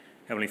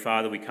Heavenly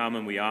Father, we come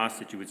and we ask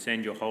that you would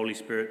send your Holy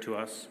Spirit to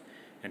us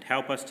and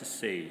help us to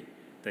see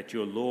that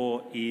your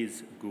law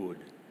is good.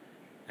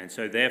 And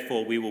so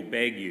therefore we will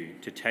beg you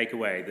to take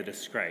away the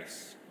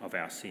disgrace of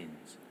our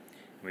sins.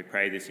 And we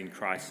pray this in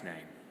Christ's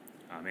name.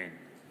 Amen.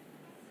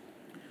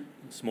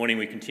 This morning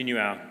we continue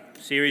our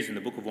series in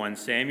the book of 1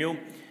 Samuel.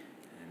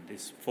 And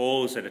this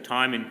falls at a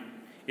time in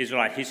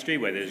Israelite history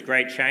where there's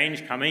great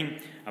change coming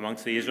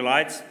amongst the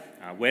Israelites.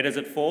 Where does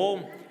it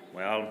fall?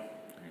 Well,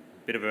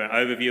 a bit of an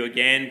overview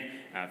again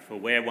for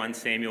where 1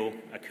 Samuel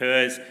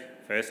occurs.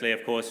 Firstly,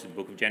 of course, the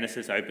book of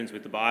Genesis opens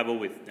the Bible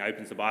with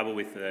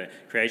the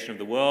creation of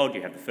the world.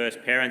 You have the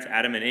first parents,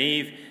 Adam and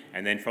Eve,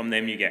 and then from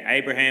them you get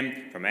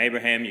Abraham. From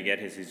Abraham you get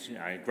his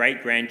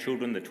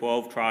great-grandchildren, the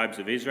 12 tribes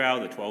of Israel,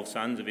 the 12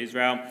 sons of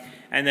Israel.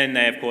 And then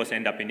they, of course,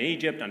 end up in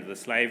Egypt in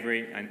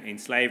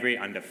slavery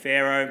under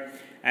Pharaoh.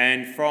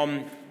 And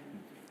from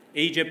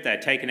Egypt they're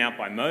taken out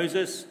by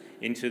Moses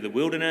into the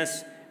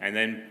wilderness. And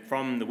then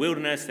from the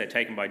wilderness, they're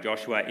taken by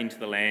Joshua into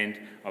the land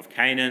of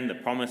Canaan, the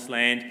promised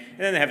land. And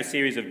then they have a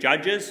series of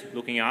judges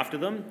looking after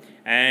them.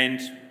 And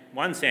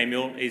 1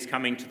 Samuel is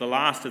coming to the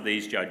last of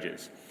these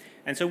judges.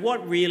 And so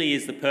what really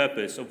is the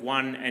purpose of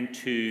 1 and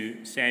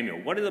 2 Samuel?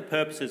 What are the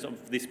purposes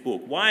of this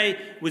book? Why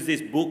was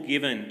this book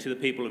given to the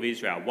people of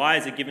Israel? Why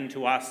is it given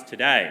to us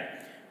today?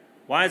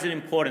 Why is it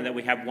important that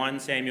we have 1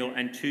 Samuel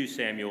and 2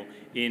 Samuel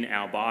in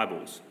our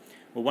Bibles?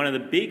 Well, one of the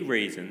big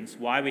reasons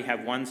why we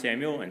have 1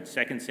 Samuel and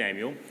 2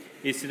 Samuel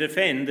is to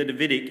defend the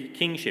Davidic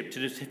kingship,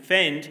 to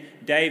defend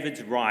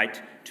David's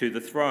right to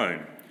the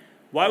throne.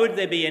 Why would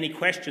there be any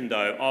question,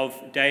 though,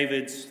 of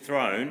David's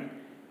throne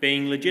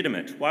being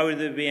legitimate? Why would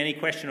there be any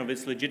question of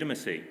its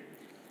legitimacy?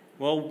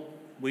 Well,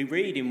 we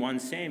read in 1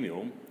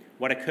 Samuel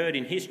what occurred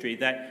in history,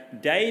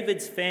 that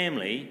David's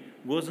family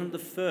wasn't the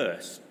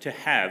first to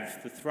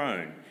have the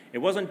throne. It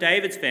wasn't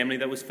David's family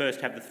that was first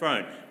to have the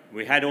throne.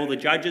 We had all the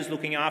judges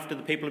looking after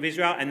the people of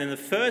Israel, and then the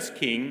first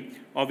king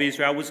of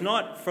Israel was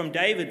not from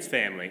David's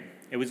family.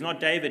 It was not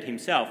David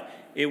himself.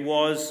 It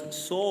was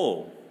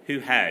Saul who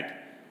had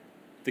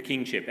the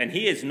kingship. And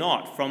he is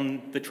not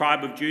from the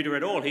tribe of Judah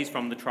at all. He's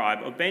from the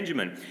tribe of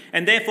Benjamin.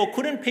 And therefore,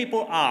 couldn't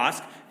people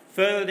ask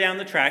further down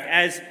the track,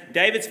 as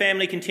David's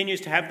family continues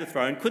to have the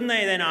throne, couldn't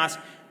they then ask,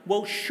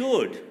 well,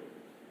 should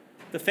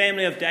the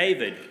family of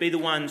David be the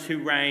ones who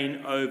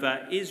reign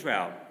over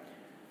Israel?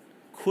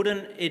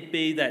 Couldn't it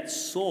be that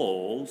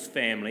Saul's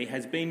family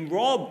has been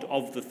robbed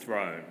of the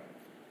throne?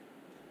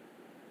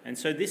 And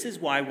so this is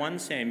why 1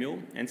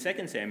 Samuel and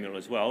 2 Samuel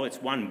as well,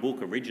 it's one book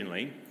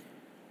originally,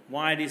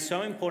 why it is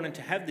so important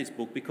to have this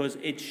book, because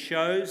it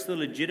shows the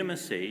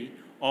legitimacy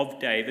of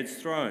David's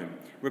throne.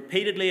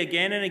 Repeatedly,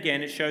 again and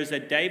again, it shows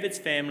that David's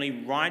family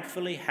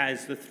rightfully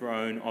has the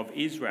throne of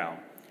Israel.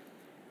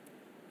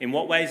 In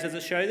what ways does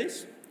it show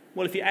this?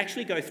 Well, if you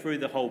actually go through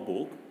the whole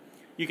book,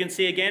 you can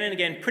see again and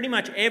again pretty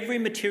much every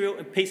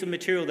piece of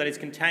material that is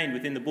contained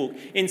within the book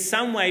in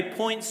some way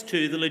points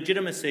to the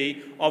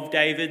legitimacy of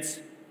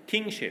David's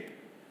kingship.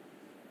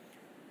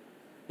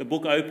 The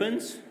book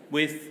opens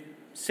with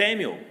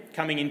Samuel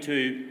coming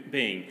into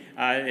being,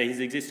 his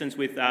existence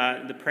with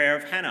the prayer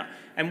of Hannah.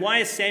 And why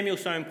is Samuel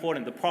so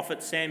important, the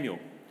prophet Samuel?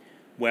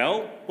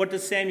 Well, what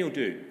does Samuel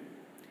do?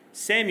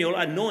 Samuel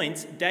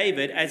anoints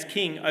David as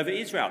king over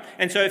Israel.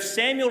 And so if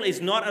Samuel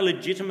is not a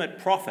legitimate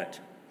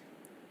prophet,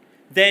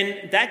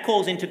 then that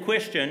calls into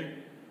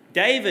question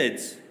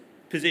David's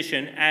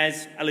position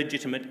as a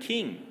legitimate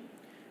king.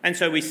 And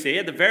so we see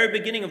at the very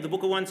beginning of the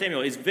book of 1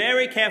 Samuel is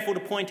very careful to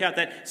point out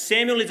that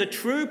Samuel is a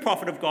true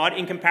prophet of God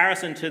in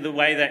comparison to the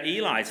way that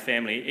Eli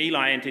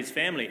and his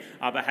family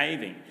are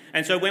behaving.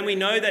 And so when we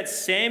know that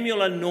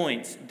Samuel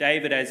anoints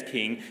David as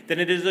king, then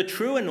it is a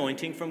true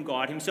anointing from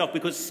God himself,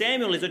 because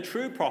Samuel is a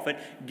true prophet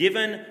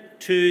given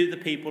to the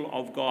people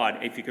of God.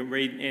 If you can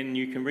read, and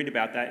you can read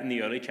about that in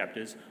the early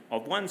chapters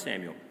of 1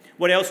 Samuel.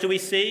 What else do we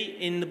see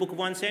in the book of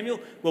 1 Samuel?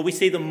 Well, we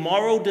see the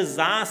moral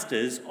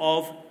disasters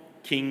of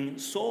King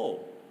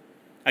Saul.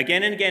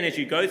 Again and again, as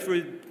you go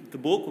through the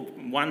book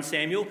of 1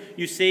 Samuel,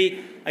 you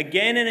see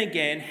again and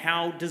again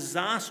how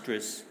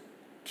disastrous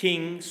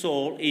King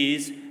Saul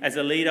is as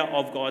a leader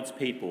of God's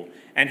people,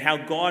 and how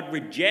God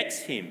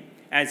rejects him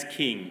as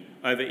king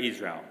over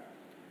Israel.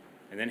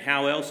 And then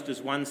how else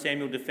does 1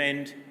 Samuel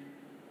defend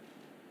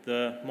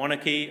the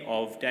monarchy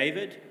of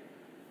David?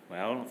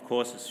 Well, of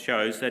course, it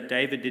shows that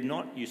David did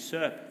not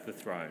usurp the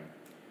throne.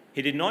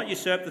 He did not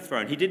usurp the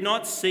throne. He did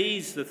not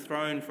seize the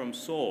throne from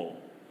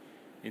Saul.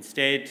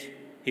 Instead,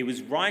 he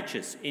was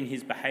righteous in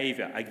his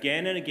behavior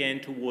again and again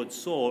towards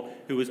Saul,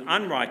 who was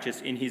unrighteous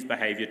in his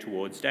behavior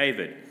towards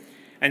David.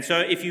 And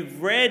so if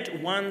you've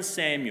read 1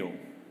 Samuel,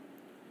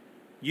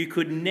 you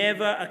could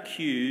never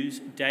accuse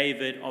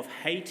David of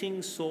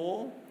hating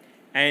Saul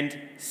and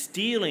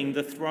stealing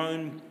the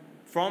throne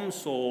from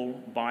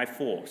Saul by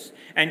force.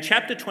 And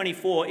chapter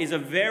 24 is a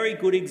very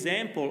good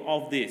example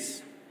of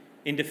this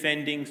in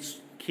defending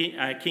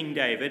King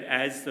David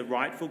as the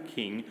rightful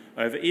king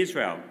over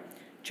Israel.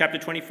 Chapter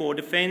 24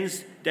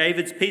 defends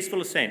David's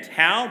peaceful ascent.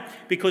 How?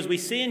 Because we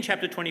see in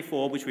chapter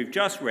 24, which we've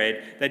just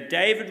read, that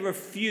David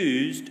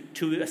refused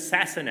to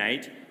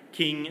assassinate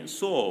King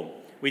Saul.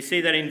 We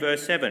see that in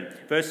verse 7.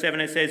 Verse 7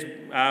 it says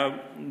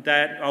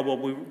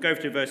we'll go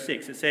to verse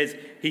 6. It says,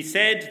 he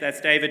said,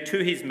 that's David, to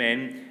his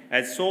men,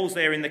 as Saul's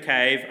there in the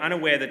cave,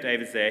 unaware that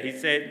David's there, he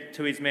said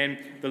to his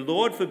men, the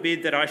Lord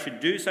forbid that I should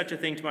do such a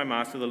thing to my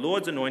master, the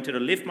Lord's anointed, or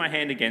lift my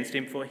hand against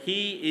him, for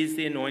he is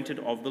the anointed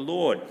of the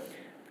Lord.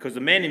 Because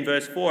the men in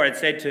verse 4 had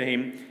said to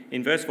him,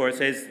 in verse 4 it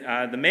says,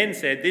 the men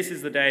said, this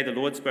is the day the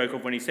Lord spoke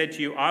of when he said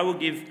to you, I will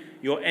give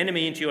your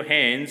enemy into your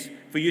hands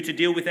for you to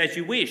deal with as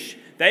you wish.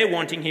 They are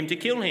wanting him to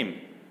kill him.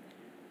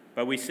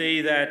 But we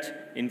see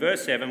that in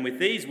verse 7, with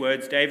these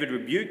words, David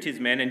rebuked his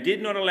men and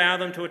did not allow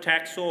them to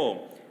attack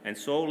Saul. And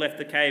Saul left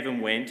the cave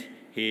and went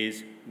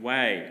his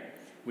way.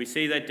 We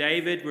see that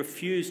David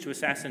refused to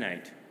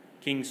assassinate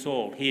King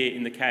Saul here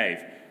in the cave.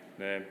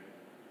 The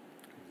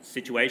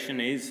situation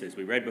is, as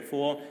we read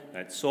before,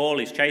 that Saul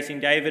is chasing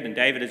David and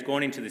David has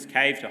gone into this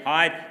cave to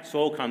hide.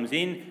 Saul comes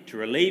in to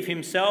relieve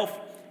himself.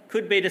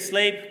 Could be to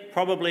sleep,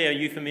 probably a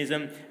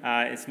euphemism.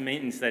 It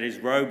means that his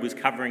robe was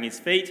covering his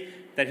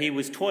feet, that he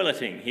was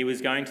toileting. He was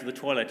going to the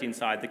toilet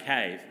inside the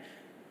cave.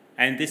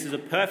 And this is a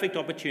perfect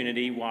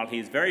opportunity, while he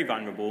is very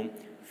vulnerable,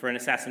 for an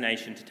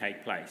assassination to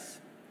take place.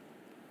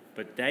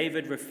 But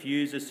David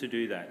refuses to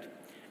do that.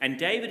 And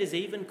David is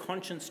even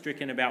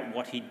conscience-stricken about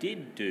what he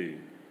did do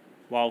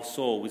while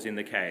Saul was in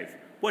the cave.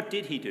 What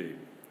did he do?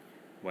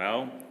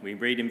 Well, we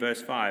read in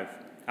verse 4.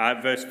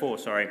 At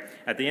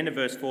the end of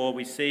verse 4,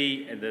 we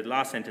see the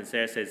last sentence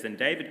there says, then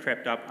David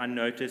crept up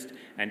unnoticed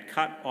and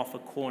cut off a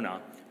corner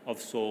of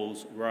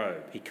Saul's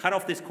robe. He cut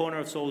off this corner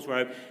of Saul's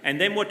robe.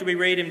 And then what do we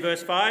read in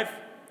verse 5?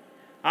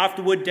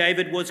 Afterward,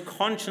 David was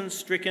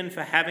conscience-stricken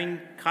for having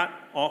cut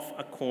off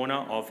a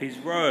corner of his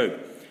robe.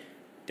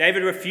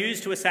 David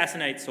refused to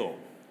assassinate Saul,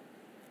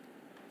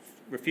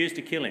 refused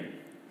to kill him,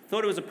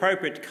 thought it was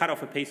appropriate to cut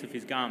off a piece of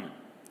his garment.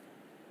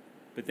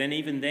 But then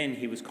even then,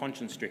 he was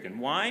conscience-stricken.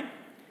 Why?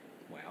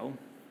 Well,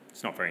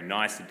 it's not very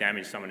nice to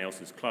damage someone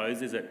else's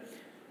clothes, is it?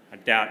 I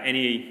doubt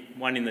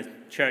anyone in the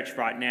church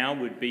right now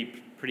would be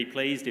pretty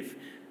pleased if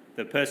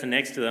the person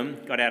next to them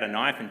got out a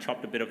knife and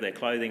chopped a bit of their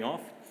clothing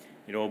off.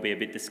 You'd all be a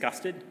bit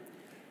disgusted.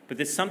 But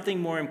there's something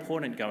more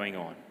important going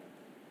on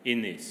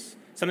in this,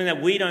 something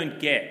that we don't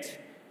get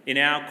in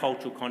our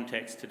cultural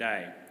context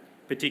today,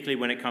 particularly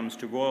when it comes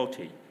to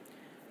royalty.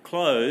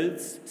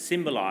 Clothes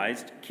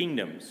symbolised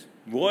kingdoms.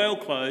 Royal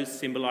clothes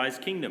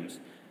symbolised kingdoms.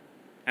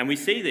 And we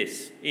see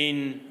this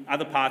in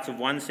other parts of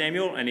 1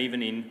 Samuel and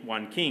even in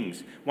 1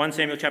 Kings. 1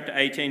 Samuel chapter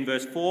 18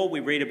 verse 4,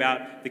 we read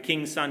about the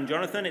king's son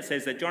Jonathan. It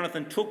says that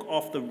Jonathan took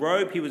off the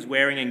robe he was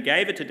wearing and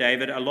gave it to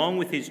David along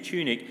with his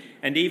tunic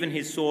and even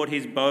his sword,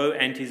 his bow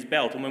and his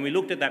belt. And when we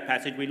looked at that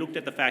passage, we looked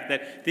at the fact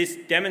that this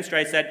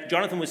demonstrates that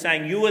Jonathan was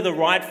saying, you are the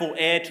rightful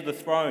heir to the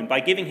throne. By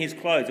giving his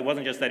clothes, it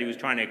wasn't just that he was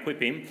trying to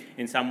equip him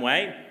in some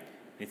way.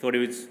 He thought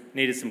he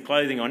needed some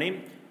clothing on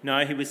him.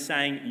 No, he was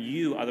saying,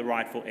 you are the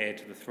rightful heir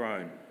to the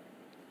throne.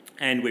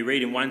 And we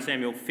read in 1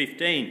 Samuel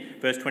 15,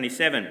 verse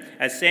 27,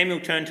 as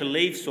Samuel turned to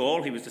leave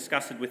Saul, he was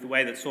disgusted with the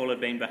way that Saul had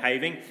been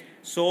behaving.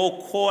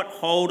 Saul caught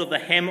hold of the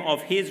hem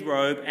of his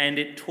robe and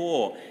it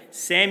tore.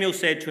 Samuel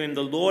said to him,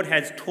 the Lord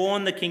has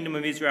torn the kingdom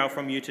of Israel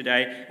from you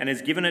today and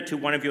has given it to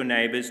one of your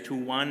neighbours, to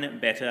one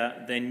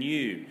better than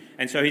you.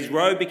 And so his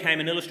robe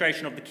became an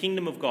illustration of the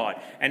kingdom of God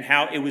and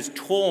how it was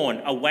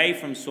torn away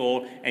from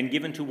Saul and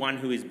given to one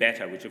who is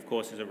better, which of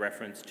course is a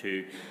reference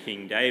to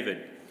King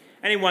David.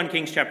 And in 1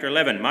 Kings chapter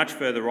 11, much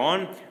further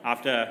on,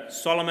 after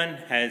Solomon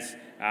has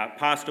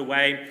passed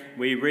away,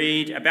 we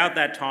read about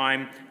that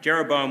time,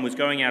 Jeroboam was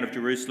going out of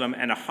Jerusalem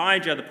and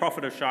Ahijah, the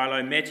prophet of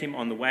Shiloh, met him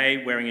on the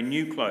way wearing a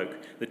new cloak.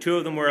 The two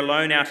of them were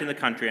alone out in the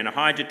country, and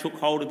Ahijah took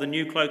hold of the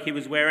new cloak he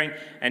was wearing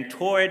and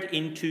tore it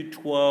into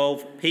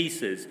 12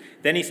 pieces.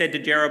 Then he said to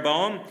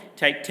Jeroboam,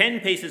 take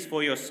 10 pieces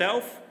for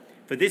yourself,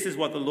 for this is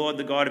what the Lord,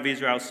 the God of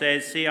Israel,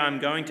 says, see, I am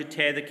going to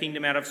tear the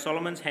kingdom out of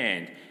Solomon's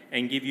hand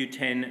and give you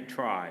 10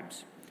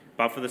 tribes.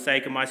 But for the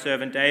sake of my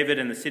servant David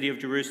and the city of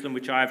Jerusalem,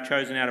 which I have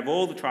chosen out of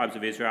all the tribes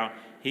of Israel,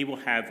 he will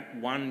have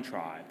one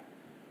tribe.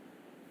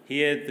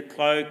 Here the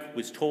cloak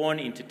was torn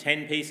into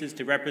 10 pieces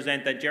to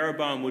represent that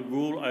Jeroboam would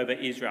rule over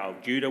Israel.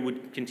 Judah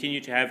would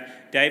continue to have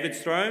David's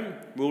throne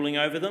ruling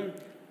over them,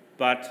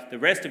 but the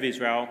rest of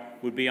Israel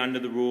would be under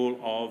the rule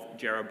of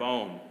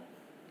Jeroboam.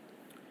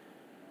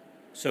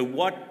 So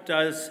what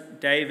does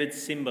David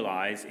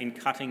symbolise in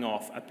cutting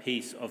off a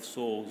piece of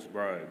Saul's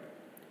robe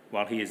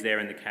while he is there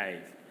in the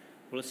cave?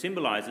 Well, it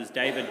symbolises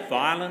David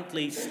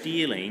violently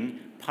stealing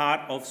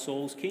part of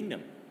Saul's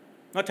kingdom.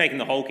 Not taking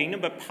the whole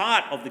kingdom, but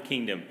part of the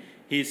kingdom.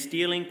 He is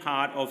stealing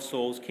part of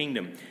Saul's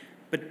kingdom.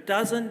 But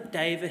doesn't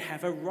David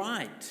have a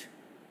right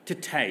to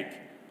take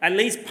at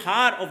least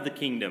part of the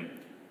kingdom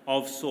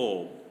of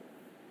Saul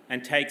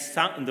and take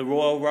the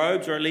royal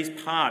robes, or at least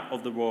part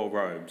of the royal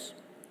robes?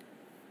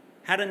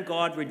 Hadn't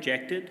God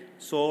rejected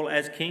Saul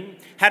as king?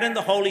 Hadn't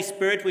the Holy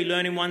Spirit, we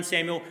learn in 1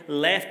 Samuel,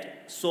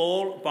 left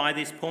Saul by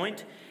this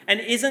point? And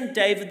isn't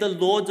David the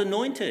Lord's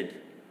anointed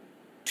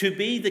to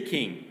be the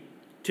king,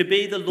 to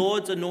be the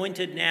Lord's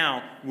anointed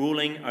now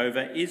ruling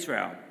over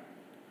Israel?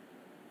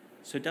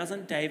 So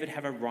doesn't David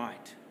have a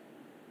right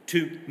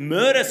to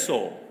murder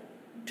Saul,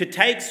 to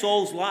take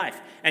Saul's life,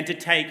 and to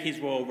take his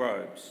royal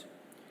robes?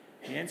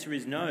 The answer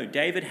is no.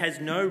 David has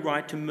no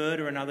right to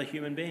murder another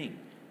human being.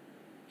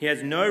 He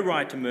has no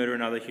right to murder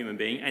another human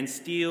being and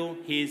steal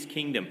his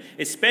kingdom,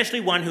 especially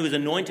one who is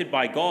anointed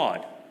by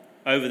God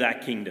over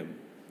that kingdom.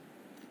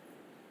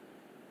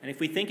 And if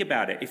we think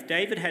about it, if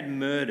David had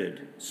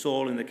murdered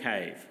Saul in the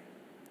cave,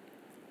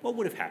 what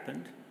would have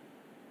happened?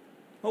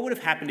 What would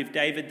have happened if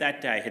David that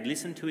day had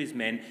listened to his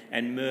men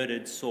and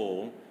murdered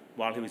Saul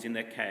while he was in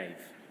that cave?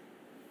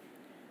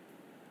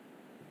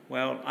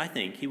 Well, I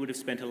think he would have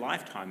spent a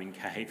lifetime in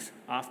caves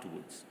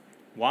afterwards.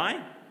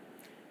 Why?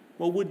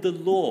 Well, would the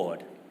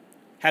Lord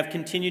have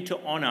continued to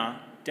honour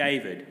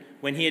David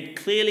when he had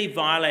clearly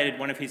violated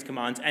one of his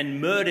commands and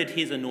murdered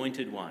his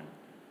anointed one?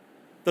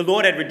 The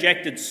Lord had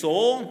rejected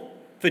Saul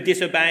for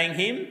disobeying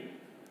him.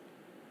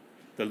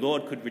 The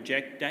Lord could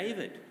reject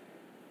David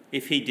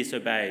if he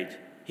disobeyed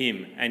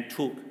him and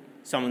took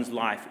someone's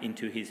life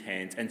into his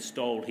hands and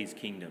stole his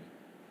kingdom.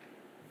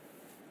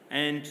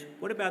 And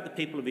what about the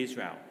people of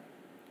Israel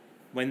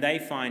when they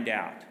find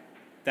out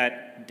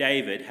that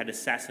David had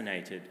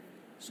assassinated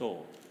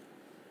Saul?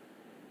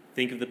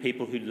 Think of the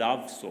people who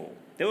loved Saul.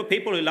 There were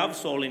people who loved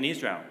Saul in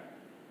Israel.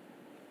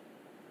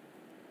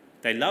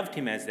 They loved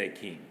him as their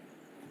king.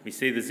 We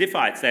see the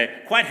Ziphites,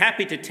 they're quite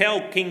happy to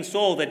tell King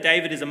Saul that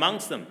David is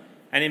amongst them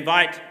and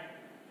invite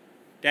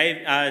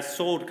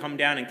Saul to come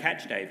down and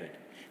catch David.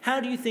 How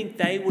do you think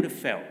they would have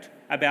felt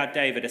about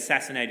David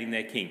assassinating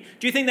their king?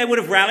 Do you think they would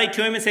have rallied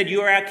to him and said,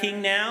 "You are our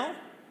king now"?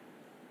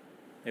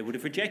 They would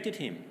have rejected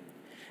him.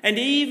 And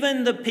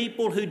even the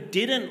people who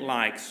didn't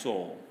like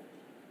Saul,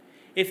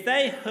 if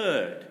they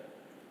heard,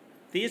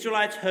 the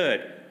Israelites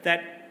heard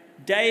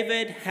that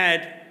David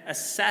had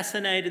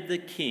assassinated the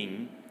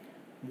king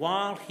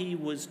while he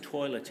was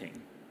toileting,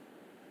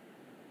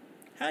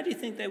 how do you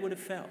think they would have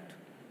felt?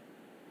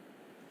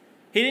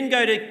 He didn't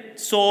go to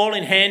Saul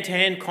in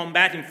hand-to-hand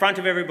combat in front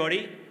of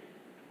everybody.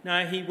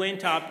 No, he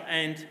went up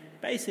and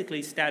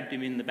basically stabbed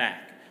him in the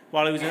back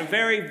while he was in a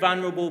very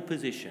vulnerable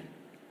position.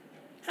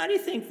 How do you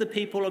think the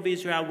people of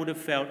Israel would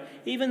have felt,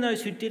 even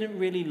those who didn't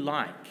really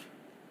like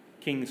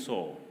King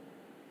Saul?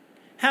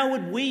 How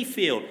would we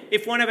feel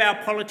if one of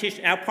our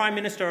politicians, our Prime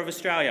Minister of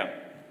Australia,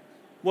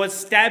 was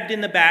stabbed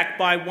in the back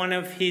by one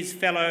of his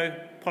fellow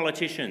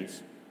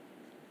politicians?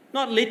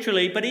 Not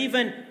literally, but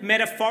even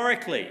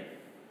metaphorically.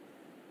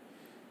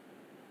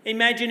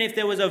 Imagine if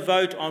there was a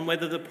vote on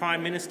whether the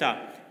Prime Minister,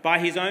 by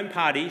his own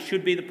party,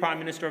 should be the Prime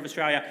Minister of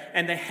Australia,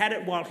 and they had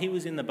it while he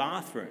was in the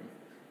bathroom.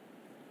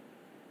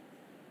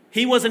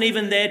 He wasn't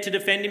even there to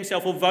defend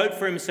himself or vote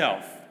for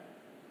himself.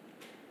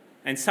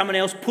 And someone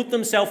else put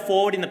themselves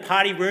forward in the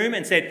party room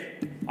and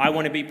said, "I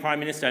want to be Prime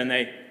Minister,"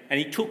 and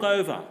he took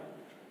over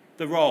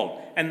the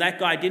role. And that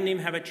guy didn't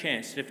even have a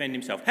chance to defend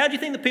himself. How do you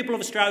think the people of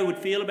Australia would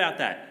feel about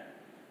that?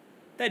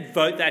 They'd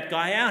vote that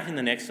guy out in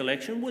the next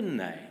election, wouldn't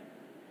they?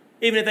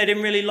 Even if they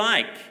didn't really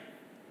like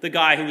the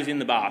guy who was in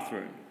the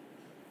bathroom.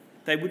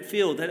 They would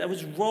feel that it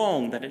was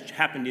wrong that it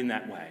happened in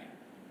that way.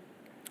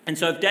 And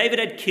so if David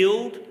had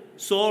killed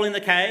Saul in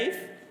the cave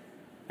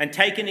and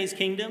taken his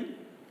kingdom,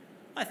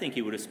 I think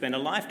he would have spent a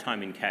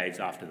lifetime in caves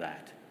after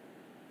that.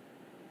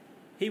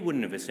 He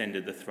wouldn't have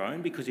ascended the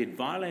throne because he had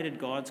violated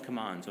God's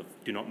commands of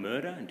do not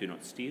murder and do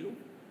not steal.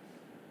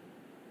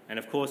 And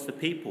of course, the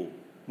people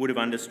would have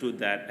understood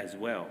that as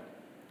well.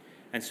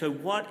 And so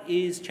what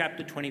is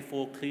chapter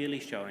 24 clearly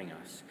showing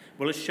us?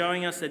 Well, it's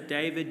showing us that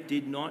David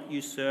did not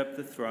usurp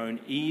the throne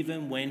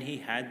even when he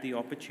had the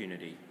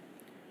opportunity.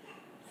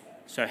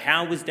 So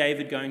how was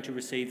David going to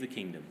receive the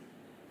kingdom?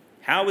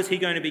 How was he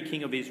going to be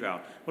king of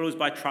Israel? Well, it was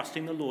by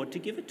trusting the Lord to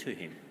give it to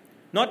him.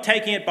 Not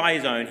taking it by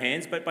his own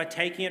hands, but by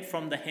taking it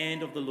from the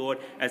hand of the Lord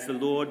as the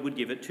Lord would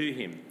give it to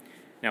him.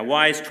 Now,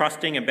 why is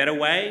trusting a better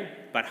way,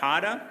 but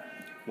harder?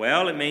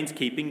 Well, it means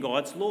keeping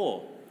God's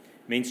law.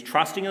 It means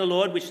trusting in the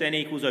Lord, which then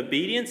equals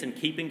obedience, and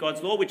keeping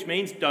God's law, which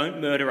means don't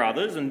murder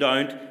others and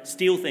don't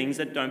steal things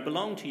that don't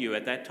belong to you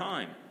at that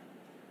time.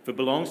 If it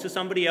belongs to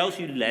somebody else,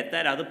 you let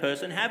that other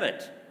person have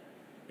it.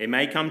 It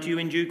may come to you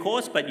in due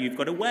course, but you've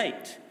got to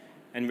wait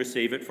and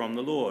receive it from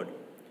the Lord.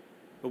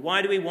 But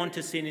why do we want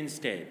to sin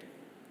instead?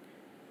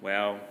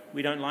 Well,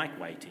 we don't like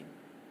waiting.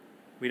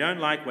 We don't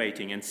like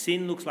waiting, and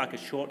sin looks like a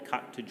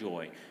shortcut to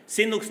joy.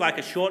 Sin looks like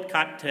a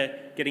shortcut to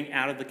getting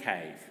out of the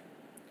cave.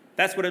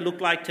 That's what it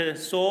looked like to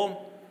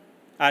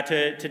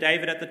to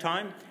David at the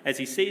time. As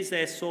he sees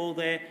there Saul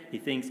there, he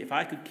thinks, if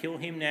I could kill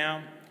him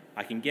now,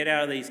 I can get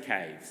out of these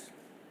caves,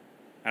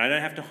 and I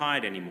don't have to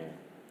hide anymore,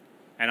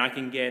 and I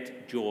can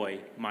get joy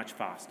much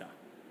faster.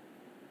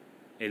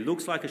 It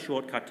looks like a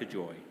shortcut to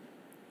joy.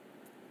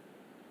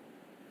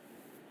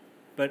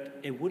 But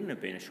it wouldn't have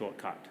been a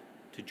shortcut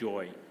to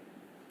joy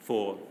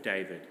for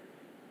David.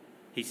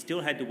 He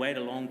still had to wait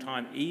a long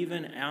time,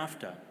 even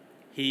after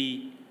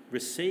he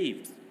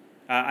received,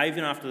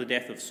 even after the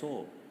death of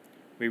Saul.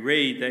 We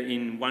read that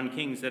in 1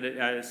 Kings,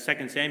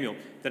 2 Samuel,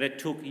 that it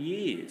took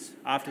years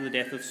after the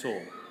death of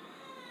Saul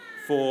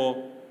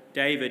for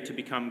David to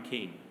become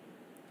king.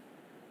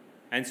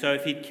 And so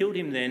if he'd killed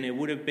him then,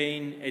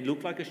 it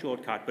looked like a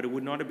shortcut, but it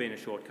would not have been a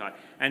shortcut.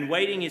 And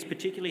waiting is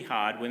particularly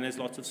hard when there's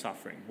lots of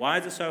suffering. Why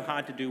is it so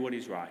hard to do what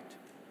is right?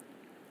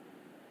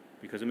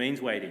 Because it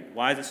means waiting.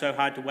 Why is it so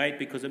hard to wait?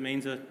 Because it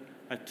means a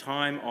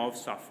time of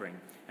suffering.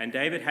 And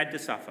David had to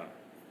suffer.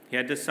 He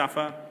had to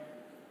suffer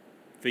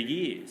for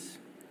years.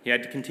 He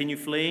had to continue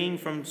fleeing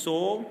from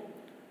Saul,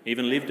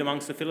 even lived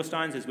amongst the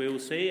Philistines, as we will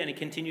see, and he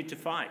continued to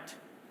fight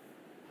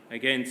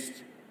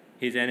against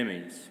his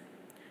enemies.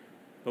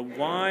 But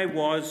why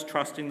was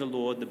trusting the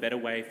Lord the better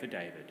way for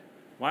David?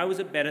 Why was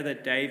it better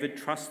that David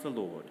trust the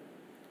Lord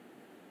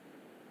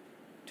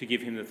to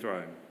give him the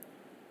throne?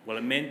 Well,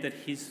 it meant that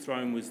his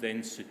throne was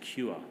then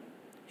secure.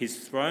 His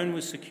throne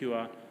was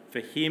secure for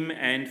him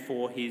and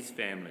for his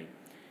family.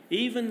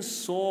 Even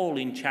Saul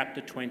in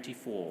chapter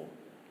 24,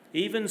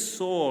 even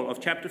Saul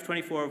of chapter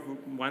 24 of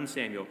 1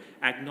 Samuel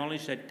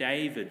acknowledged that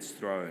David's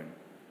throne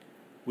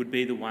would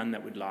be the one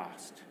that would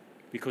last,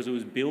 because it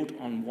was built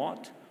on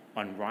what?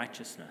 On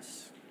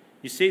righteousness.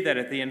 You see that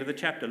at the end of the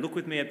chapter. Look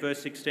with me at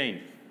verse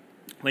 16.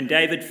 When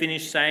David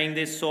finished saying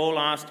this, Saul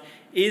asked,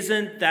 is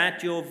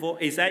that your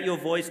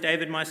voice,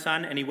 David, my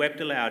son? And he wept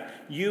aloud.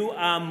 You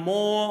are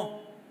more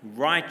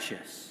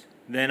righteous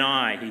than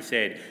I, he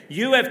said.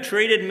 You have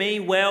treated me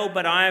well,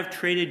 but I have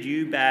treated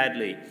you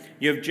badly.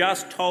 You have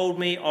just told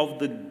me of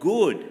the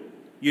good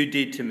you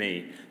did to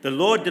me. The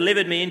Lord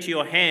delivered me into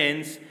your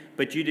hands,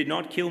 but you did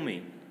not kill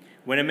me.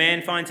 When a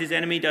man finds his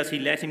enemy, does he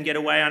let him get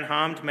away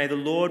unharmed? May the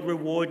Lord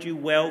reward you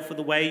well for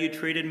the way you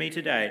treated me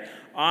today.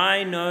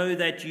 I know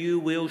that you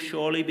will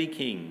surely be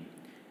king,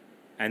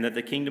 and that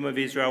the kingdom of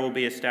Israel will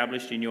be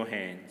established in your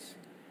hands.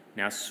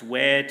 Now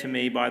swear to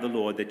me by the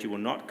Lord that you will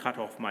not cut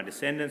off my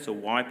descendants or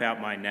wipe out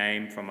my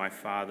name from my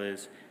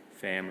father's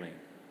family.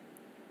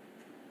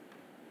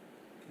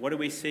 What do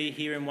we see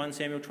here in 1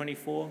 Samuel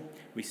 24?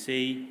 We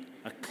see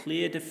a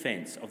clear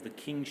defense of the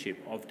kingship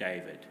of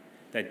David.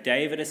 That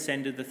David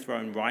ascended the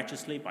throne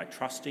righteously by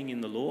trusting in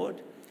the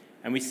Lord.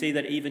 And we see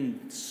that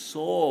even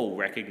Saul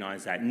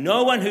recognized that.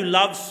 No one who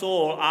loved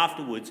Saul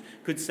afterwards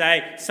could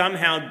say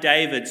somehow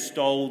David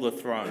stole the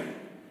throne.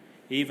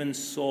 Even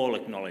Saul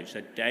acknowledged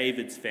that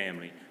David's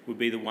family would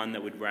be the one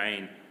that would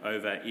reign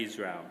over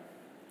Israel.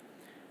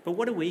 But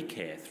what do we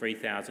care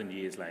 3,000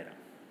 years later?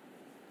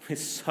 We're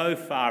so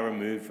far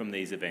removed from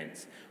these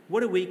events.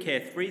 What do we care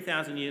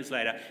 3,000 years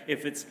later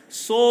if it's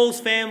Saul's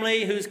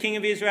family who is king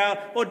of Israel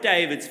or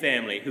David's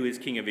family who is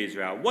king of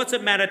Israel? What's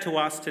it matter to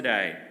us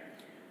today?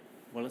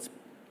 Well,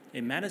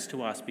 it matters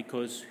to us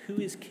because who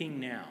is king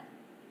now?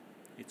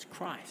 It's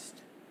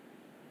Christ.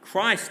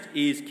 Christ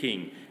is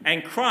king.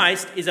 And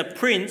Christ is a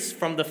prince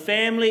from the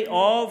family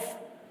of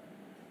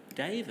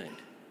David.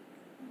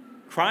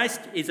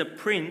 Christ is a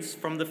prince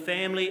from the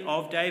family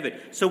of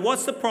David. So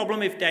what's the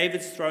problem if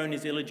David's throne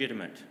is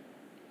illegitimate?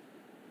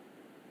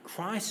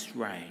 Christ's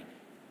reign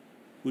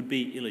would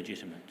be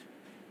illegitimate.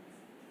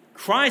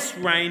 Christ's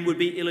reign would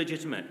be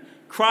illegitimate.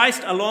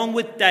 Christ, along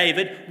with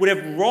David, would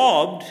have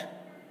robbed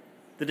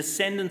the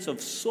descendants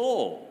of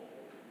Saul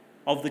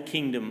of the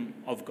kingdom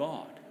of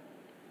God.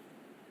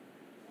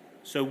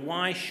 So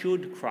why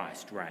should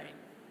Christ reign?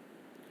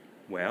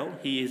 Well,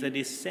 he is a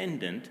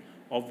descendant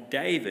of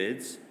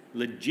David's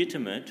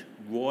legitimate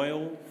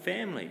royal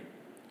family,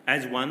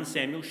 as 1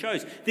 Samuel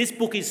shows. This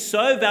book is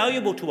so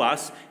valuable to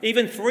us,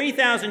 even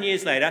 3,000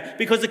 years later,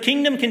 because the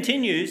kingdom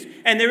continues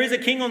and there is a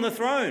king on the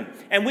throne.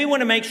 And we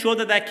want to make sure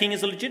that that king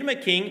is a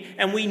legitimate king,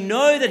 and we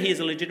know that he is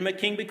a legitimate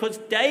king because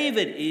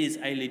David is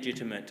a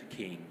legitimate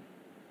king.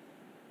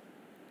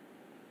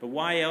 But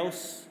why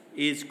else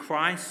is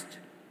Christ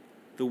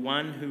the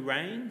one who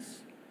reigns?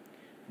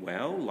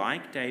 Well,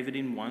 like David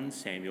in 1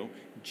 Samuel,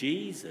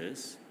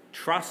 Jesus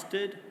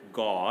trusted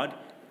God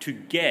to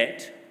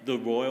get the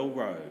royal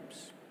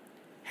robes.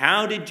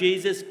 How did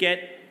Jesus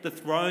get the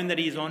throne that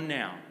he's on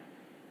now?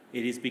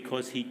 It is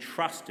because he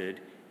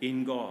trusted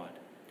in God.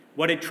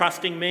 What did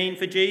trusting mean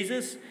for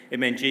Jesus? It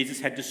meant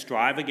Jesus had to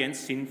strive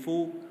against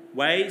sinful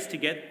ways to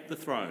get the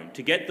throne.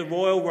 To get the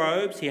royal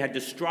robes, he had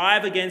to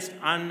strive against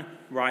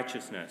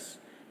unrighteousness.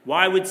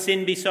 Why would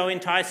sin be so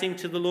enticing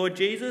to the Lord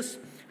Jesus?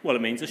 Well,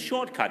 it means a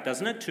shortcut,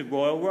 doesn't it, to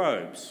royal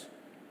robes.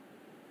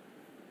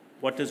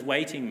 What does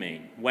waiting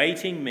mean?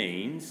 Waiting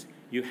means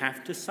you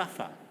have to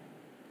suffer.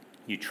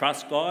 You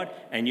trust God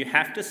and you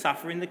have to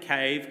suffer in the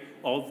cave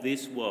of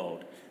this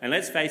world. And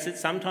let's face it,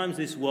 sometimes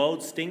this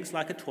world stinks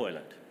like a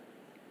toilet.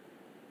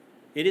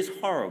 It is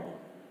horrible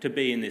to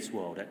be in this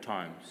world at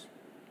times.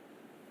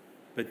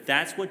 But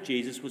that's what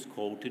Jesus was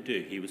called to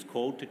do. He was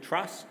called to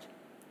trust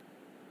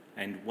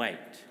and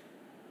wait,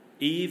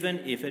 even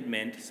if it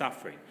meant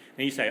suffering.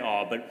 And you say,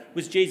 but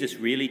was Jesus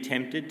really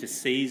tempted to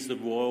seize the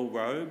royal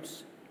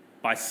robes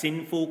by a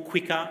sinful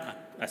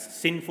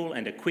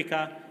and a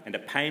quicker and a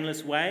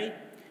painless way?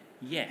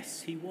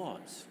 Yes, he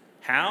was.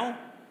 How?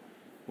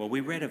 Well,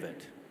 we read of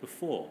it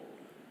before,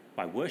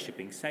 by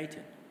worshipping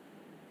Satan.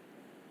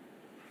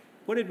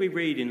 What did we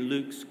read in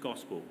Luke's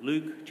Gospel?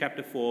 Luke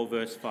chapter 4,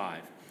 verse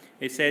 5.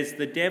 It says,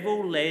 the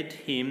devil led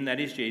him, that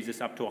is Jesus,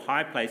 up to a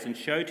high place and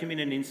showed him in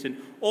an instant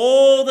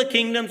all the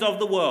kingdoms of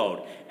the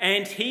world.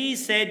 And he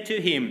said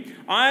to him,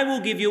 I will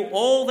give you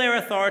all their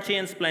authority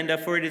and splendor,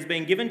 for it has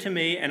been given to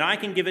me, and I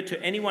can give it to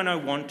anyone I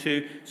want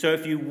to. So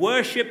if you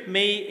worship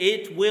me,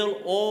 it will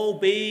all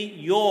be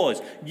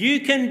yours. You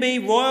can be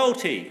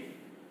royalty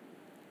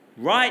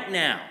right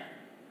now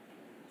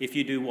if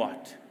you do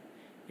what?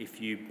 If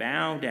you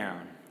bow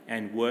down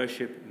and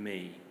worship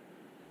me.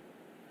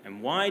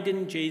 And why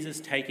didn't Jesus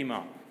take him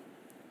up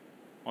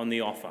on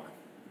the offer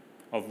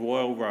of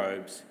royal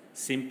robes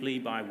simply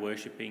by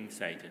worshipping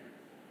Satan?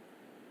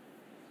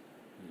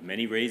 There's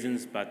many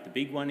reasons, but the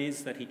big one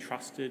is that he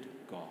trusted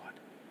God.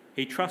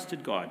 He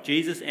trusted God.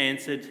 Jesus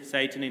answered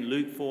Satan in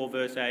Luke 4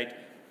 verse 8,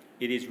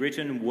 it is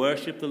written,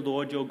 worship the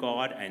Lord your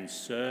God and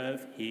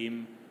serve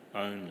him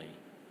only.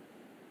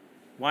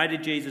 Why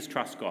did Jesus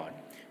trust God?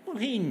 Well,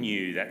 he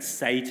knew that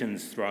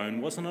Satan's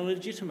throne wasn't a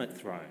legitimate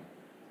throne.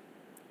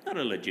 Not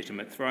a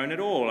legitimate throne at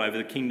all over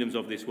the kingdoms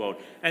of this world.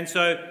 And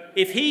so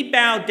if he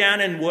bowed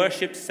down and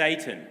worshipped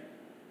Satan,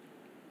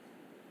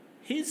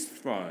 his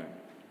throne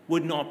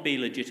would not be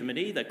legitimate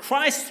either.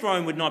 Christ's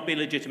throne would not be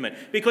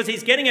legitimate because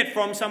he's getting it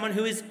from someone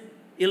who is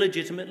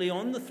illegitimately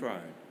on the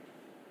throne,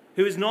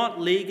 who is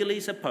not legally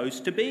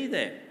supposed to be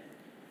there.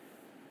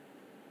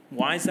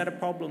 Why is that a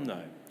problem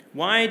though?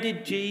 Why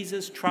did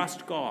Jesus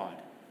trust God?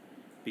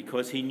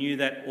 Because he knew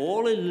that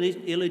all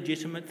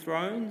illegitimate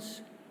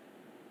thrones,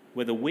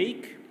 whether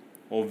weak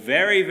or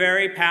very,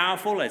 very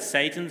powerful as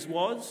Satan's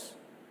was,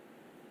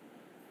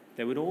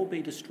 they would all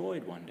be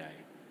destroyed one day.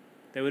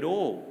 They would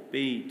all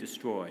be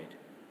destroyed.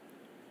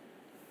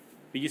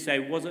 But you say,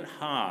 was it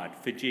hard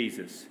for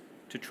Jesus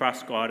to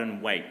trust God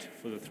and wait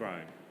for the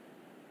throne?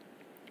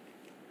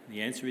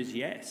 The answer is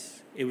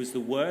yes. It was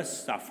the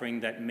worst suffering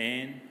that a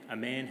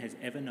man has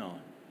ever known,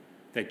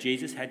 that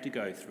Jesus had to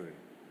go through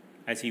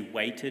as he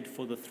waited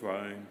for the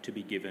throne to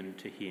be given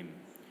to him.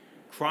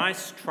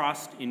 Christ's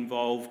trust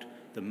involved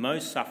the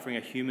most suffering a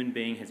human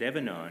being has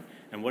ever known.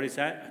 And what is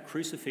that? A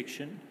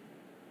crucifixion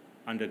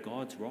under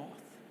God's wrath.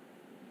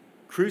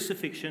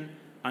 Crucifixion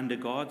under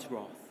God's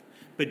wrath.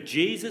 But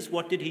Jesus,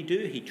 what did he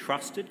do? He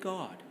trusted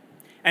God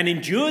and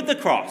endured the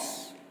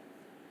cross,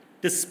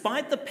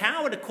 despite the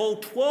power to call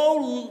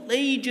 12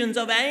 legions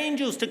of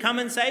angels to come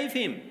and save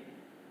him.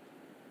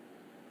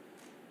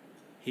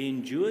 He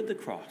endured the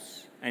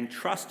cross and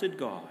trusted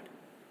God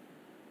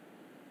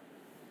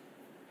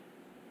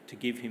to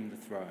give him the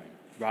throne,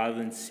 rather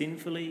than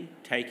sinfully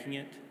taking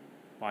it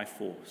by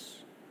force.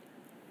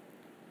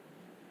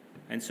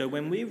 And so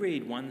when we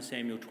read 1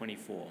 Samuel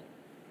 24,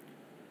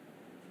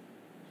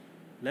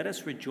 let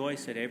us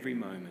rejoice at every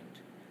moment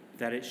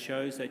that it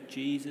shows that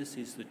Jesus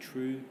is the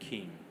true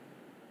King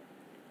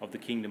of the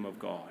kingdom of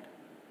God.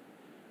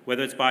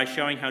 Whether it's by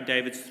showing how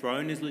David's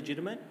throne is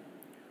legitimate,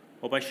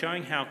 or by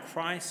showing how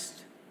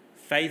Christ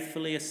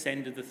faithfully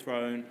ascended the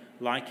throne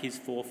like his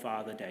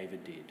forefather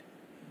David did.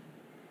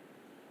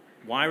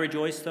 Why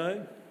rejoice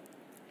though?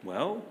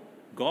 Well,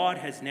 God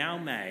has now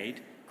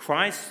made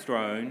Christ's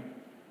throne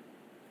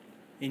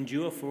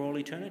endure for all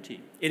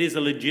eternity. It is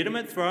a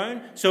legitimate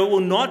throne, so it will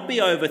not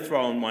be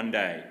overthrown one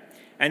day.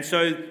 And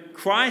so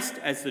Christ,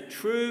 as the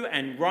true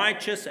and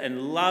righteous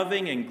and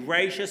loving and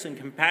gracious and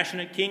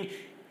compassionate King,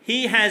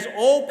 he has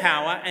all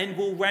power and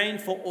will reign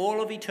for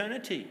all of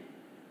eternity.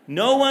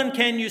 No one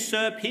can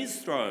usurp his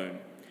throne,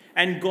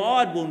 and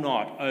God will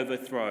not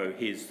overthrow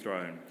his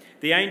throne.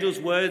 The angel's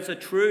words are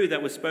true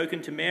that were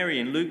spoken to Mary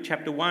in Luke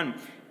chapter 1,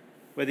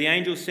 where the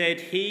angel said,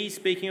 he,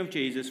 speaking of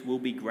Jesus, will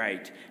be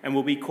great and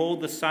will be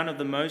called the Son of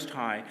the Most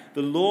High.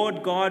 The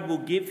Lord God will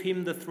give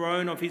him the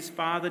throne of his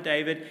father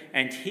David,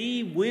 and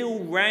he will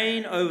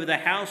reign over the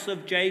house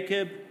of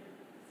Jacob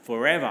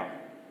forever.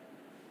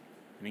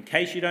 And in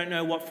case you don't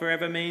know what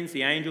forever means,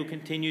 the angel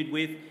continued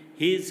with,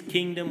 his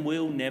kingdom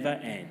will never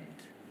end.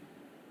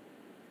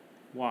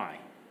 Why?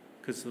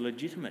 Because it's a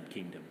legitimate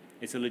kingdom.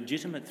 It's a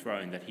legitimate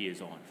throne that he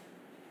is on.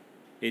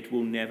 It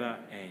will never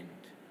end.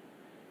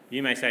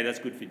 You may say that's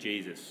good for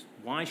Jesus.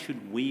 Why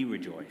should we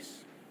rejoice?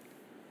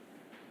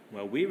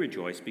 Well, we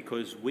rejoice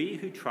because we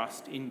who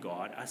trust in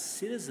God are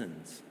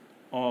citizens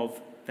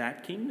of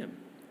that kingdom.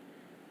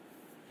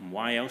 And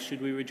why else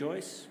should we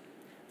rejoice?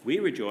 We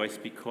rejoice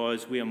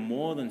because we are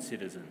more than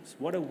citizens.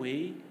 What are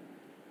we?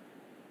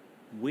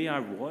 We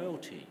are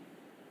royalty.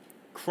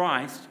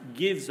 Christ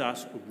gives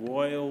us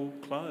royal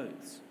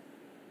clothes.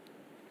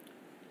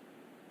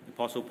 The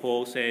Apostle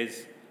Paul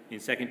says in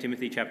 2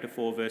 Timothy chapter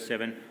 4, verse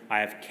 7, I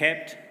have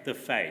kept the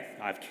faith.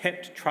 I've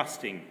kept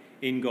trusting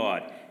in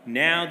God.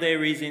 Now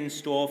there is in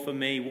store for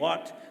me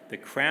what? The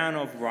crown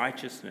of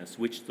righteousness,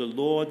 which the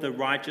Lord, the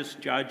righteous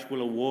judge,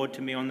 will award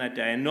to me on that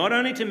day. And not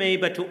only to me,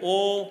 but to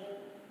all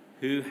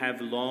who have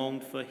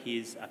longed for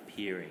his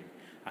appearing.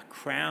 A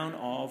crown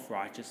of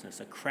righteousness.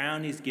 A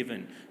crown is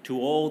given to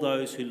all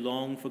those who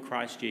long for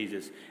Christ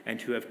Jesus and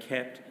who have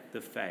kept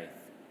the faith.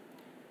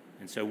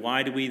 And so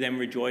why do we then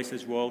rejoice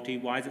as royalty?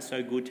 Why is it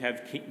so good to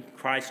have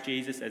Christ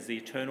Jesus as the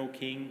eternal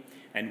King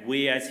and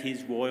we as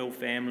his royal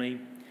family?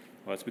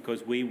 Well, it's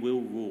because we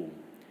will rule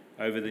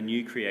over the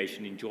new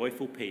creation in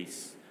joyful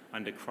peace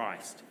under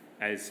Christ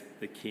as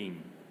the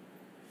King.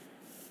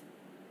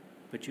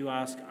 But you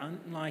ask,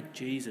 unlike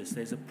Jesus,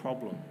 there's a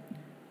problem.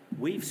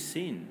 We've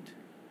sinned.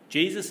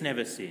 Jesus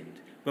never sinned,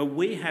 but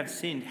we have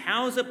sinned.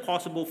 How is it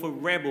possible for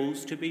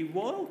rebels to be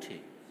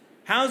royalty?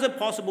 How is it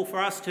possible for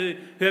us who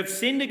have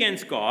sinned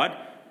against God,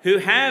 who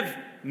have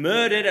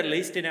murdered, at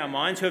least in our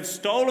minds, who have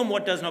stolen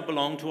what does not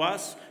belong to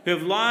us, who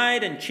have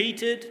lied and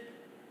cheated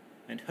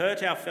and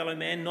hurt our fellow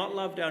man, not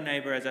loved our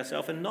neighbour as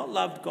ourselves, and not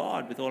loved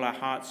God with all our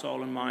heart,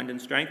 soul and mind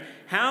and strength?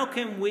 How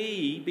can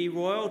we be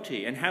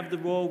royalty and have the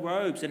royal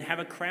robes and have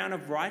a crown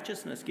of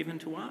righteousness given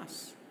to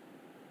us?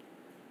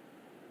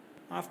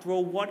 After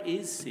all, what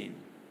is sin?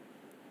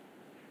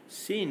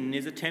 Sin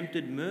is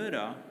attempted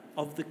murder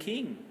of the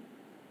king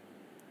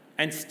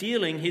and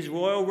stealing his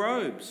royal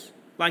robes,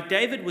 like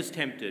David was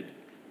tempted.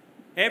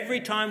 Every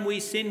time we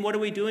sin, what are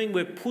we doing?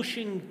 We're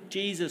pushing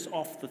Jesus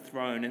off the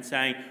throne and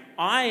saying,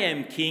 I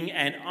am king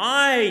and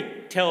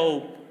I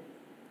tell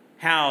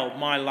how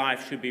my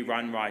life should be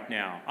run right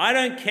now. I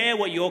don't care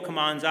what your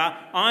commands are.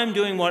 I'm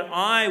doing what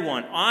I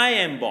want. I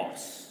am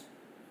boss.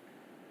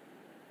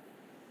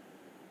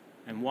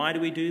 And why do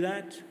we do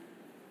that?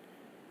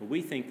 Well,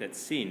 we think that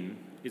sin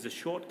is a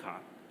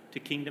shortcut to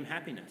kingdom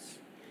happiness.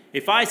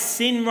 If I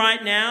sin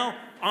right now,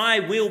 I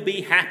will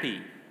be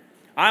happy.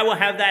 I will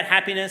have that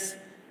happiness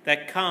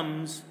that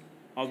comes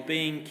of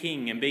being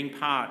king and being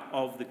part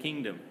of the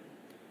kingdom.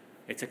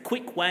 It's a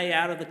quick way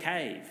out of the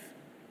cave.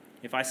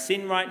 If I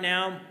sin right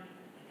now,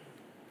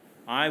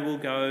 I will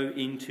go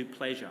into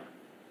pleasure.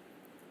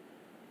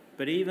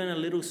 But even a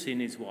little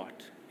sin is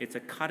what? It's a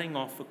cutting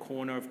off a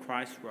corner of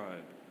Christ's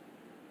robe.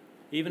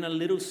 Even a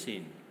little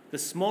sin, the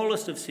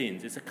smallest of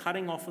sins, it's a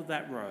cutting off of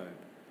that robe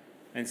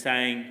and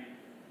saying,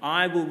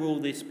 I will rule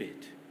this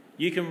bit.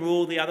 You can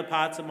rule the other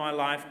parts of my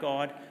life,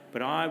 God,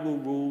 but I will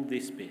rule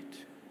this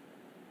bit.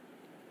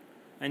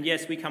 And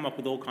yes, we come up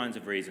with all kinds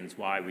of reasons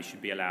why we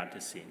should be allowed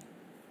to sin.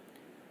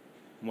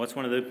 And what's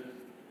one of the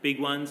big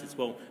ones? It's,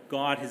 well,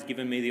 God has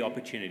given me the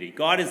opportunity.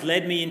 God has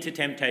led me into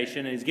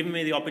temptation and has given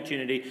me the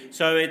opportunity,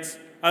 so it's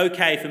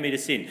okay for me to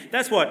sin.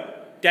 That's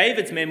what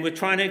David's men were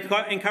trying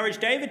to encourage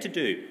David to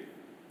do.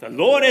 The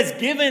Lord has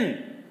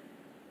given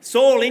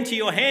Saul into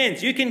your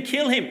hands. You can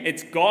kill him.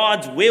 It's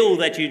God's will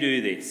that you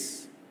do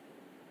this.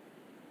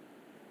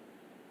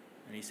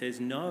 And he says,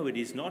 no, it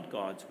is not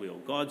God's will.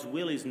 God's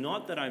will is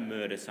not that I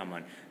murder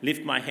someone,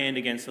 lift my hand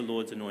against the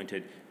Lord's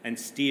anointed, and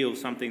steal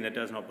something that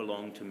does not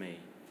belong to me.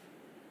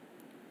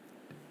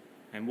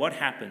 And what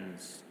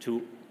happens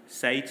to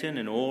Satan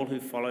and all who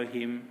follow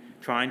him,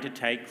 trying to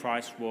take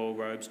Christ's royal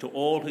robes, to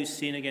all who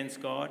sin against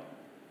God?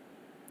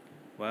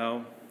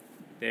 Well,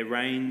 their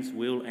reigns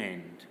will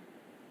end.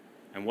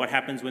 And what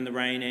happens when the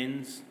reign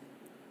ends?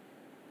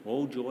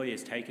 All joy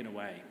is taken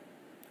away.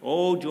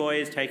 All joy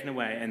is taken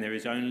away, and there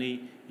is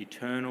only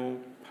eternal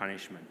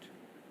punishment.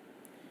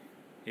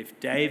 If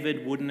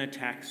David wouldn't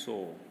attack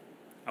Saul,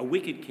 a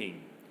wicked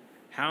king,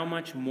 how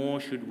much more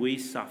should we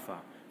suffer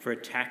for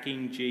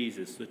attacking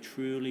Jesus, the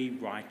truly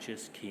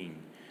righteous king?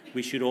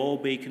 We should all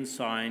be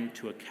consigned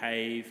to a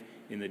cave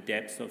in the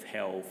depths of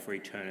hell for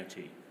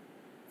eternity.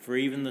 For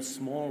even the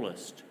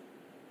smallest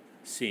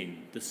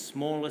sin, the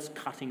smallest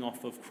cutting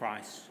off of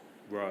Christ's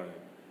robe.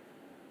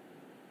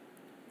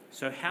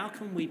 So how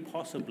can we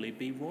possibly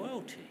be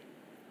royalty?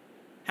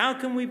 How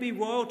can we be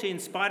royalty in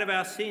spite of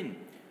our sin?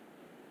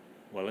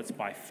 Well, it's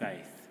by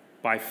faith.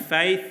 By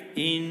faith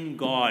in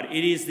God.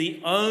 It is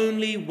the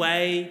only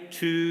way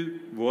to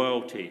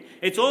royalty.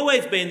 It's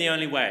always been the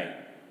only way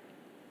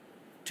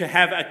to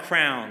have a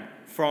crown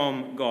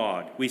from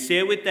God. We see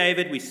it with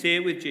David, we see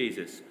it with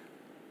Jesus.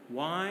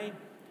 Why?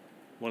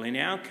 Well, in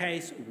our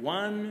case,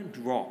 one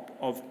drop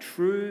of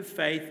true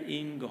faith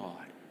in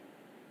God,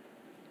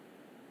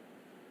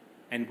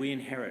 and we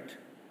inherit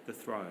the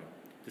throne,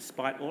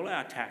 despite all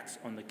our attacks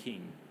on the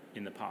king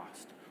in the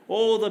past.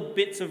 All the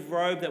bits of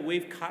robe that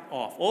we've cut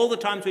off, all the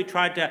times we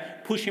tried to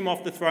push him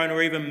off the throne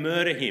or even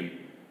murder him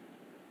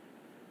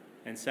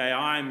and say,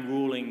 I'm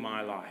ruling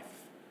my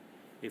life.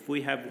 If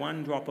we have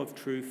one drop of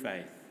true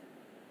faith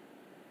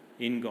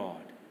in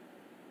God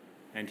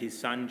and his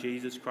Son,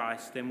 Jesus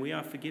Christ, then we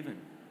are forgiven.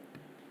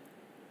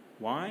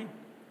 Why?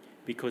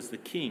 Because the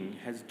King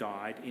has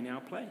died in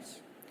our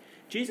place.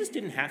 Jesus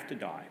didn't have to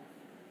die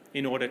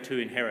in order to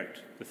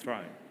inherit the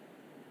throne.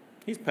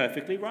 He's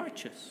perfectly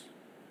righteous.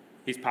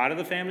 He's part of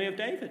the family of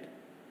David.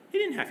 He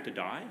didn't have to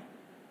die.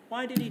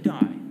 Why did he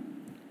die?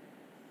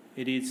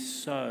 It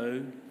is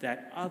so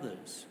that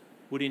others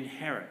would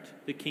inherit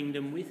the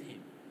kingdom with him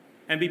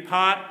and be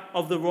part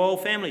of the royal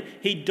family.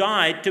 He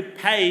died to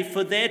pay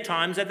for their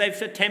times that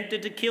they've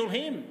attempted to kill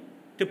him,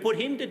 to put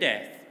him to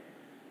death,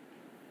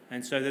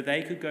 and so that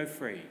they could go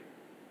free.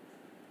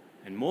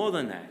 And more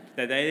than that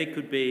they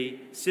could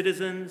be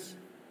citizens,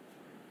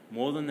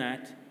 more than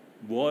that,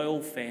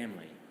 royal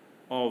family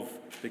of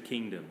the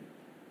kingdom.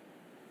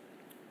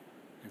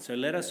 And so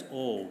let us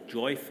all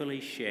joyfully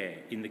share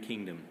in the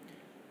kingdom.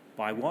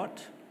 By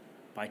what?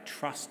 By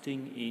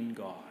trusting in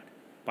God.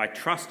 by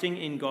trusting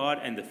in God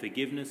and the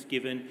forgiveness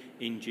given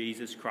in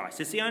Jesus Christ.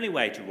 It's the only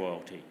way to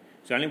royalty.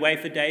 It's the only way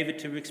for David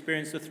to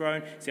experience the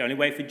throne. It's the only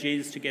way for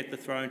Jesus to get the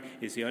throne.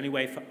 It's the only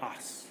way for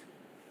us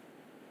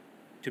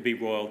to be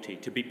royalty,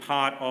 to be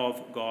part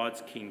of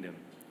God's kingdom.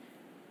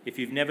 If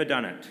you've never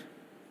done it,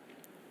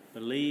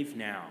 believe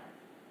now,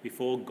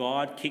 before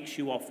God kicks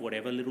you off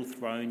whatever little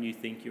throne you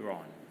think you're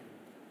on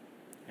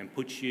and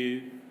puts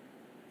you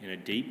in a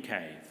deep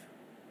cave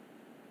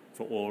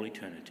for all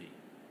eternity.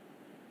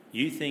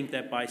 You think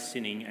that by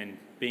sinning and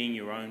being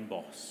your own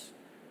boss,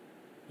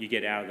 you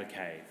get out of the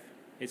cave.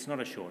 It's not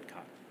a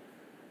shortcut.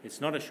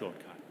 It's not a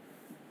shortcut.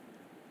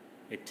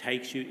 It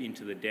takes you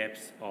into the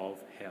depths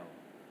of hell.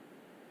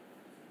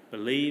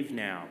 Believe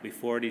now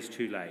before it is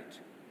too late.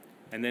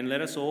 And then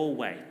let us all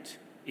wait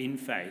in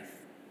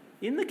faith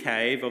in the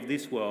cave of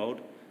this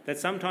world that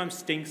sometimes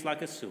stinks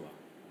like a sewer.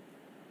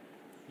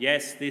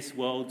 Yes, this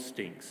world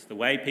stinks. The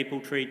way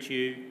people treat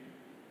you,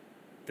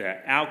 the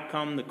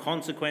outcome, the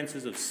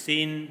consequences of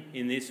sin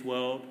in this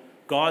world,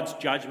 God's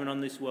judgment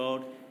on this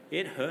world,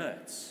 it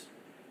hurts.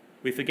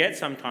 We forget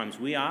sometimes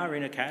we are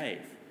in a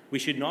cave. We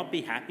should not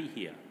be happy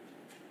here.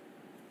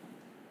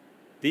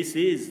 This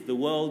is the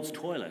world's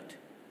toilet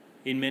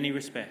in many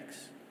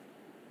respects.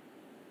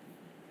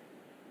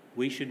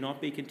 We should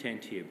not be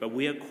content here, but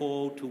we are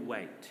called to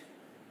wait.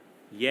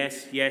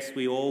 Yes,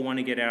 we all want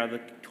to get out of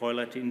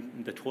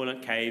the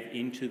toilet cave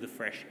into the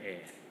fresh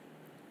air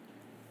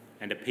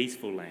and a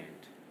peaceful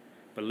land.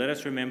 But let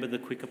us remember the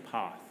quicker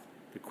path.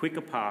 The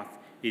quicker path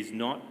is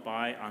not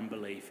by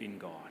unbelief in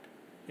God.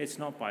 It's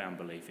not by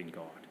unbelief in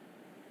God.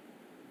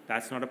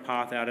 That's not a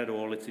path out at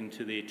all. It's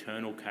into the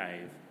eternal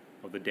cave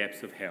of the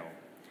depths of hell.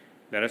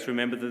 Let us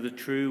remember that the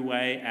true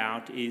way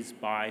out is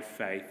by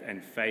faith,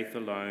 and faith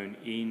alone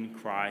in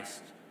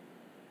Christ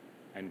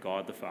and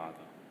God the Father.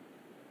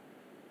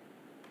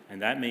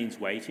 And that means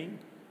waiting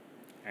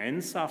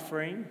and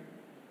suffering,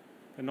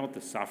 but not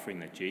the suffering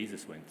that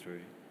Jesus went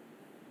through.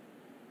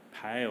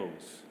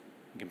 Pales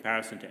in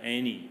comparison to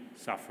any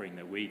suffering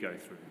that we go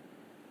through.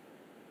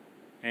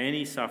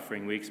 Any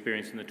suffering we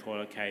experience in the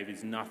toilet cave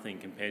is nothing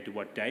compared to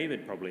what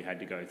David probably had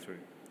to go through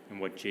and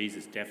what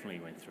Jesus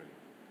definitely went through.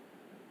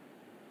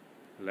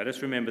 Let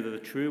us remember that the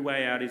true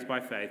way out is by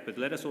faith, but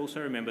let us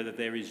also remember that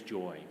there is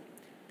joy.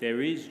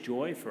 There is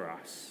joy for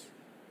us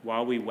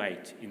while we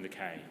wait in the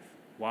cave.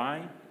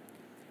 Why?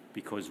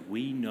 Because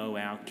we know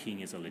our King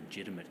is a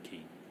legitimate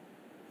King,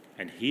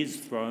 and his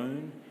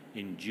throne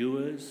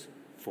endures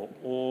for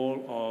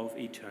all of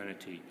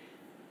eternity.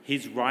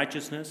 His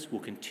righteousness will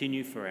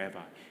continue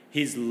forever.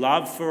 His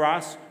love for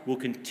us will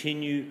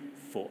continue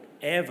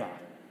forever.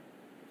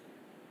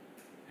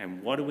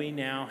 And what do we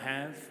now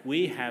have?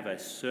 We have a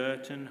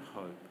certain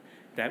hope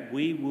that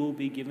we will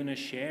be given a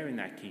share in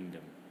that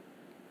kingdom.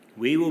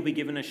 We will be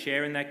given a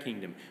share in that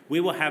kingdom. We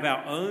will have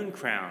our own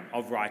crown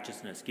of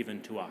righteousness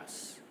given to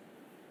us.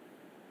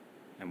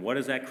 And what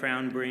does that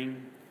crown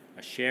bring?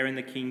 A share in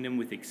the kingdom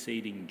with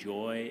exceeding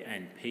joy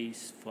and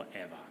peace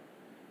forever.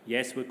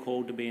 Yes, we're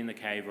called to be in the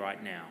cave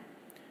right now,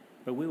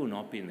 but we will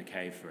not be in the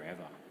cave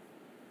forever.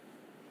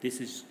 This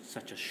is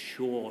such a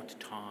short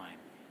time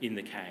in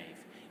the cave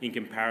in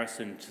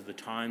comparison to the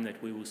time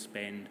that we will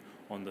spend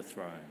on the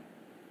throne.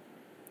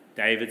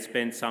 David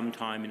spent some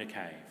time in a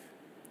cave,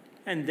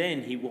 and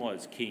then he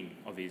was king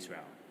of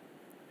Israel.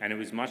 And it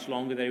was much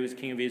longer that he was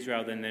king of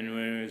Israel than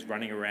when he was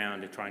running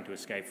around trying to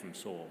escape from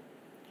Saul.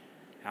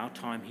 Our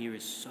time here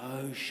is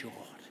so short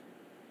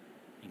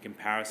in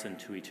comparison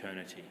to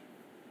eternity.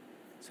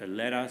 So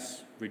let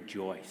us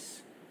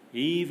rejoice,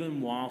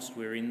 even whilst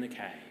we're in the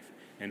cave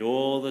and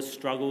all the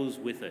struggles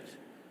with it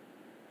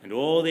and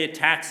all the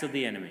attacks of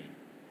the enemy.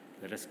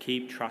 Let us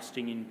keep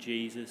trusting in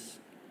Jesus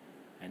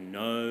and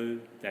know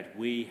that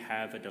we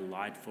have a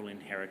delightful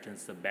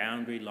inheritance. The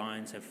boundary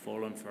lines have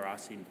fallen for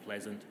us in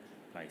pleasant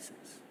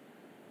places.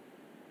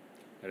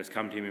 Let us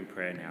come to him in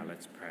prayer now.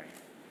 Let's pray.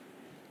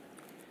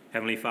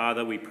 Heavenly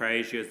Father, we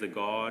praise you as the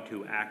God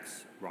who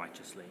acts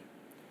righteously.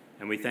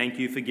 And we thank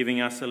you for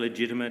giving us a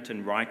legitimate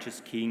and righteous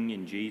King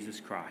in Jesus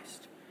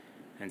Christ.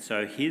 And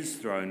so his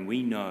throne,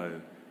 we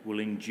know,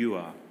 will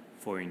endure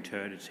for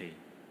eternity.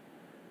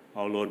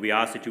 Oh Lord, we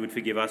ask that you would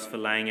forgive us for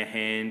laying a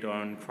hand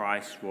on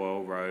Christ's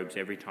royal robes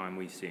every time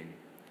we sin.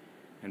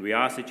 And we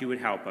ask that you would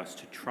help us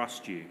to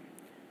trust you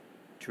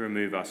to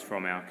remove us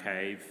from our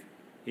cave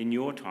in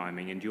your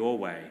timing and your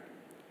way.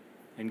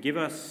 And give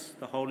us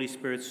the Holy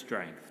Spirit's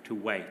strength to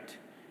wait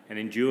and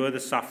endure the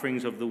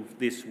sufferings of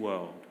this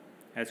world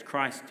as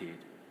Christ did,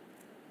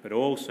 but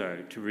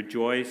also to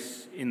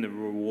rejoice in the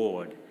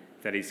reward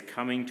that is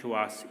coming to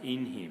us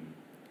in him.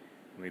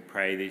 And we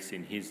pray this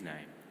in his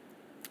name.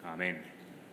 Amen.